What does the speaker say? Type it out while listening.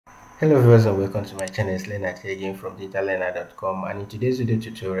Hello viewers and welcome to my channel. It's Leonard here again from digitallearner.com, and in today's video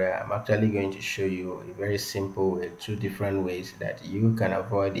tutorial I'm actually going to show you a very simple way, two different ways that you can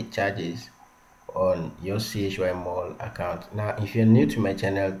avoid the charges on your Chy Mall account. Now if you're new to my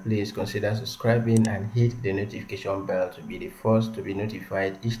channel, please consider subscribing and hit the notification bell to be the first to be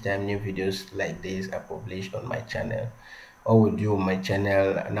notified each time new videos like this are published on my channel. All we do on my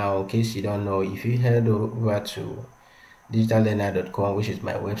channel now, in case you don't know, if you head over to digitallearner.com, which is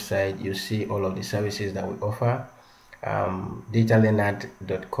my website, you see all of the services that we offer.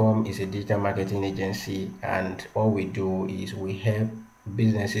 Digitallearner.com is a digital marketing agency, and all we do is we help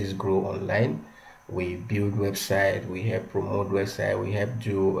businesses grow online. We build website, we help promote website, we help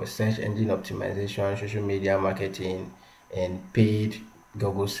do search engine optimization, social media marketing, and paid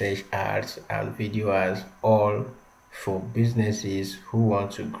Google search ads and video ads, all for businesses who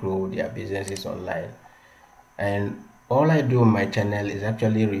want to grow their businesses online. And all I do on my channel is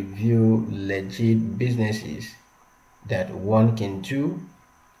actually review legit businesses that one can do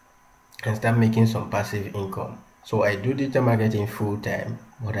and start making some passive income. So I do digital marketing full time,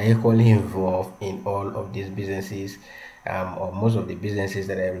 but I equally involved in all of these businesses, or most of the businesses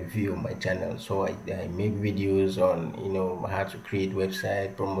that I review on my channel. So I make videos on how to create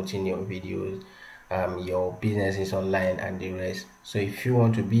website, promoting your videos, your businesses online, and the rest. So if you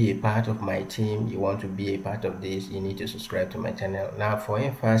want to be a part of my team, you want to be a part of this, you need to subscribe to my channel. Now for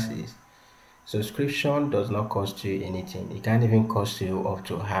emphasis, subscription does not cost you anything. It can't even cost you up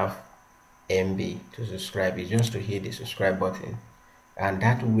to half MB to subscribe. It's just to hit the subscribe button, and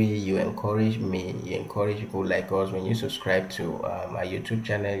that way you encourage me, you encourage people like us. When you subscribe to my YouTube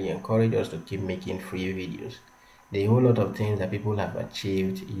channel, you encourage us to keep making free videos. There are a whole lot of things that people have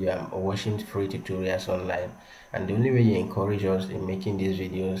achieved. You are watching free tutorials online, and the only way you encourage us in making these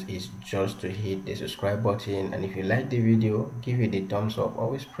videos is just to hit the subscribe button. And if you like the video, give it a thumbs up.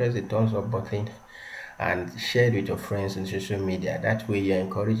 Always press the thumbs up button and share it with your friends on social media. That way you're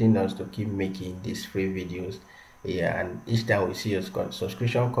encouraging us to keep making these free videos. And each time we see a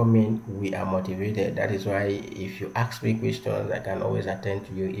subscription coming, we are motivated. That is why if you ask me questions, I can always attend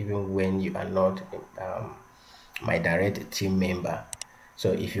to you even when you are not my direct team member.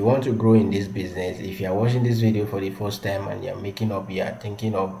 So if you want to grow in this business, if you are watching this video for the first time and you are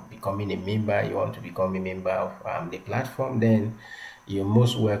thinking of becoming a member, you want to become a member of the platform, then you're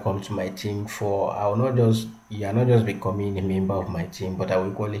most welcome to my team. You are not just becoming a member of my team, but I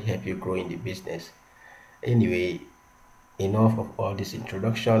will equally help you grow in the business. Anyway, enough of all this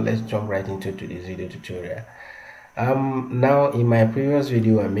introduction. Let's jump right into today's video tutorial. Now in my previous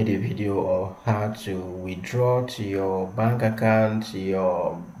video I made a video on how to withdraw to your bank account,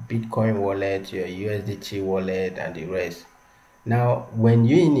 your Bitcoin wallet, your USDT wallet, and the rest. Now when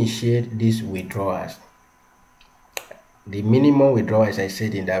you initiate these withdrawals, the minimum withdrawal, as I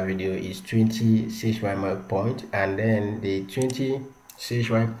said in that video, is 20 Chy Mall point, and then the 20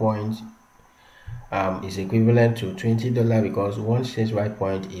 Chy point is equivalent to $20, because one Chy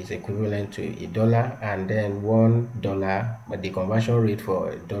point is equivalent to $1, and then $1, but the conversion rate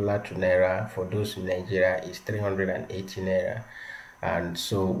for dollar to naira for those in Nigeria is 380 naira. And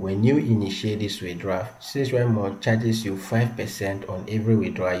so when you initiate this withdrawal, Chy Mall charges you 5% on every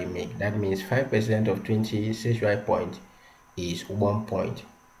withdrawal you make. That means 5% of 20 Chy point is 1 point.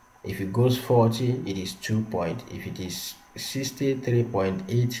 If it goes 40, it is 2 point. If it is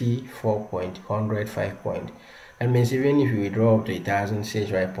 63.80, 4 point, 100, 5 point. That means even if you withdraw up to 1,000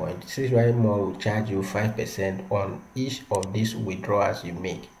 Chy point, Chy Mall will charge you 5% on each of these withdrawals you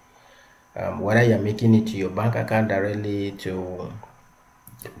make. Whether you're making it to your bank account directly, to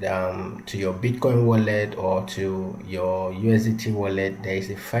your Bitcoin wallet, or to your USDT wallet, there is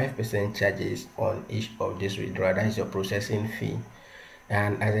a 5% charges on each of these withdrawals. That is your processing fee.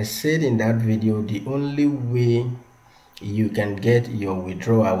 And as I said in that video, the only way you can get your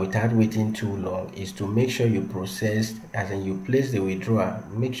withdrawal without waiting too long is to make sure you process, as in you place the withdrawal,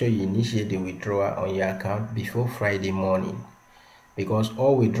 make sure you initiate the withdrawal on your account before Friday morning, because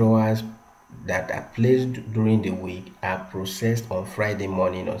all withdrawals that are placed during the week are processed on Friday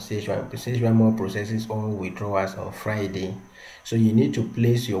morning on Chy Mall processes all withdrawals on Friday. So you need to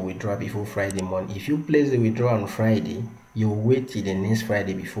place your withdrawal before Friday morning. If you place the withdrawal on Friday, you wait till the next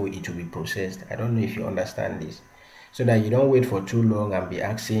Friday before it will be processed. I don't know if you understand this. So that you don't wait for too long and be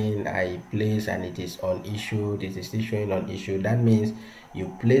asking, I place and it is unissued, it is still showing unissued. That means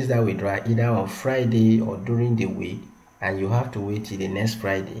you place that withdrawal either on Friday or during the week, and you have to wait till the next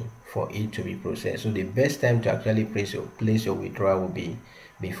Friday for it to be processed. So the best time to actually place your withdrawal will be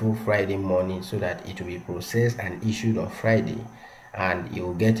before Friday morning, so that it will be processed and issued on Friday, and you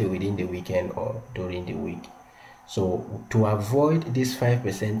will get it within the weekend or during the week. So to avoid these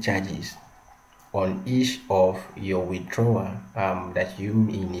 5% charges on each of your withdrawal that you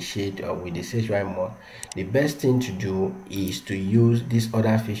initiate with the Chy Mall, the best thing to do is to use this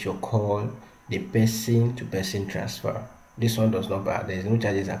other feature called the person-to-person transfer. This one does not, there is no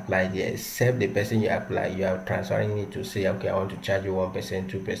charges applied here except the person you apply, you are transferring it to say, okay, I want to charge you 1%,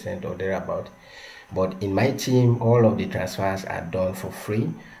 2% or thereabout. But in my team, all of the transfers are done for free,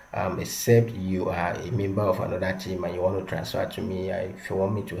 except you are a member of another team and you want to transfer to me. If you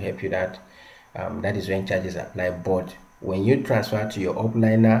want me to help you, that is when charges apply. But when you transfer to your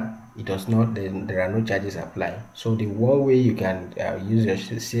upliner, it does not, there are no charges applied. So the one way you can use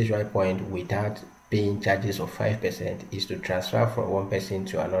your Chy point without paying charges of 5% is to transfer from one person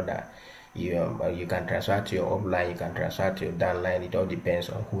to another. You can transfer to your upline, you can transfer to your downline. It all depends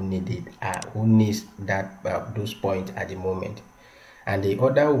on who needs that those points at the moment. And the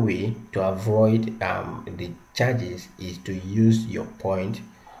other way to avoid the charges is to use your point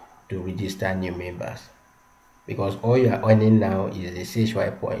to register new members, because all you are earning now is the Chy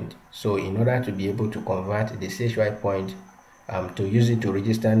point. So in order to be able to convert the Chy point to use it to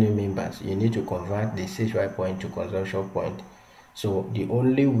register new members, you need to convert the Chy point to consumption point. So the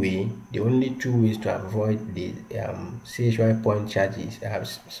only two ways to avoid the Chy point charges,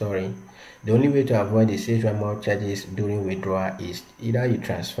 the only way to avoid the Chy Mall charges during withdrawal is either you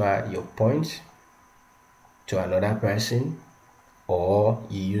transfer your points to another person or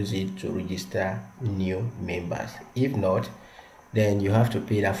you use it to register new members. If not, then you have to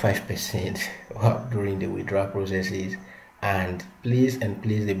pay that 5% during the withdrawal processes. And please,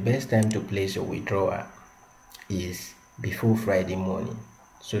 the best time to place your withdrawal is before Friday morning,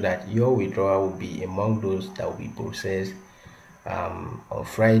 so that your withdrawal will be among those that will be processed on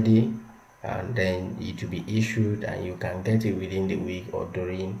Friday, and then it will be issued and you can get it within the week or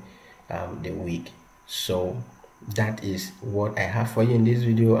during the week. So that is what I have for you in this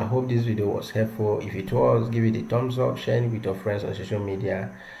video. I hope this video was helpful. If it was, give it a thumbs up, share it with your friends on social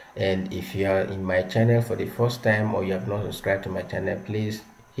media. And if you are in my channel for the first time or you have not subscribed to my channel, please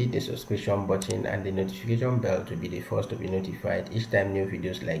hit the subscription button and the notification bell to be the first to be notified each time new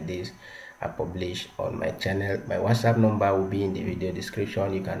videos like this are published on my channel. My WhatsApp number will be in the video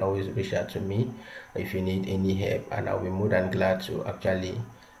description. You can always reach out to me if you need any help, and I'll be more than glad to actually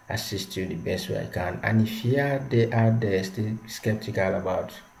assist you the best way I can. And if you are there still skeptical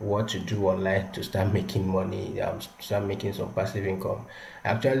about what to do online to start making money, start making some passive income, I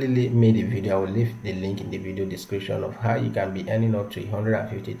actually made a video. I will leave the link in the video description of how you can be earning up to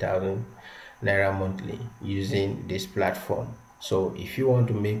 150,000 naira monthly using this platform. So if you want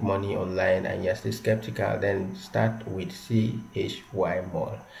to make money online and you're still skeptical, then start with Chy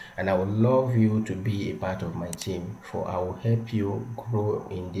Mall, and I would love you to be a part of my team, for I will help you grow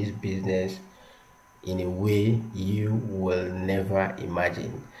in this business in a way you will never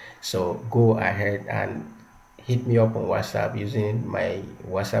imagine. So go ahead and hit me up on WhatsApp using my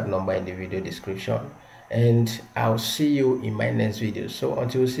WhatsApp number in the video description, and I'll see you in my next video. So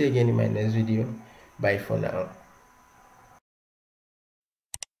until we see you again in my next video, bye for now.